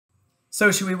So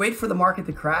should we wait for the market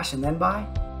to crash and then buy?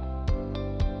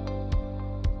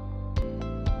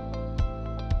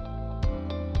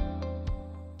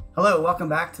 Hello, welcome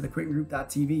back to the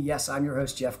QuintinGroup.tv. Yes, I'm your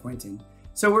host, Jeff Quintin.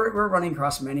 So we're running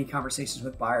across many conversations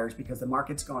with buyers because the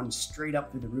market's gone straight up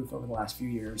through the roof over the last few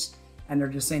years. And they're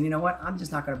just saying, you know what, I'm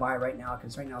just not going to buy right now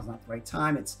because right now is not the right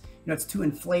time. It's too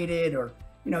inflated, or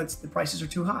the prices are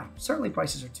too high. Certainly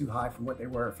prices are too high from what they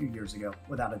were a few years ago,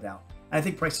 without a doubt. And I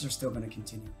think prices are still going to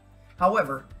continue.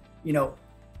 However,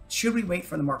 should we wait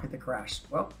for the market to crash?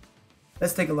 Well,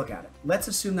 let's take a look at it. Let's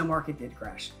assume the market did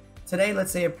crash. Today,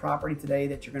 let's say a property today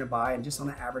that you're going to buy, and just on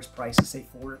an average price is say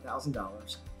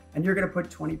 $400,000, and you're going to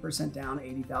put 20% down,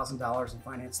 $80,000, and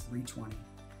finance $320.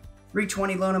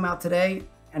 $320 loan amount today,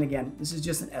 and again, this is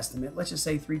just an estimate. Let's just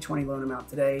say $320 loan amount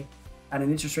today at an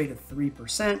interest rate of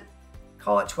 3%.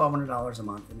 Call it $1,200 a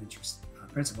month in interest,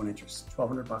 principal and interest,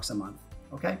 $1,200 a month.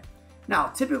 Okay. Now,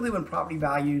 typically when property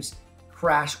values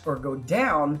crash or go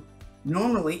down,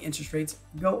 normally interest rates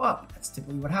go up. That's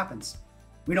typically what happens.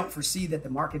 We don't foresee that the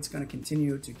market's going to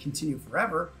continue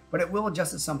forever, but it will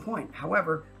adjust at some point.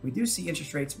 However, we do see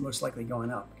interest rates most likely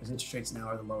going up because interest rates now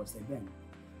are the lowest they've been.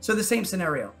 So the same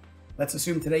scenario. Let's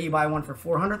assume today you buy one for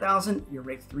 $400,000, your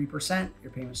rate's 3%,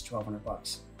 your payment's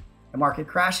 $1,200. The market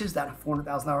crashes, that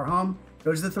 $400,000 home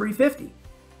goes to $350.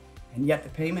 And yet the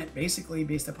payment, basically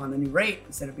based upon the new rate,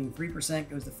 instead of being 3%,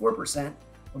 goes to 4%.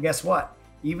 Well, guess what?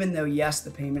 Even though, yes,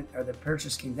 the payment or the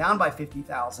purchase came down by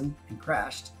 $50,000 and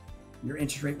crashed, your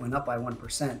interest rate went up by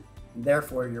 1%. And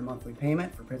therefore, your monthly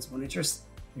payment for principal and interest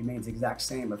remains the exact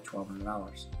same of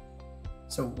 $1,200.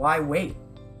 So why wait?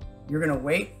 You're going to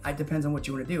wait. It depends on what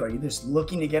you want to do. Are you just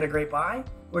looking to get a great buy?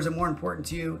 Or is it more important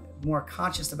to you, more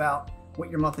conscious about what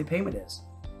your monthly payment is?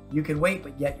 You could wait,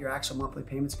 but yet your actual monthly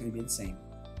payment is going to be the same.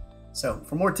 So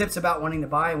for more tips about wanting to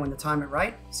buy and when to time it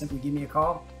right, simply give me a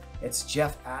call. It's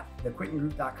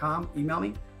jeff@thequintingroup.com. Email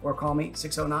me or call me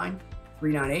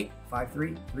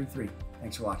 609-398-5333.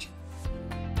 Thanks for watching.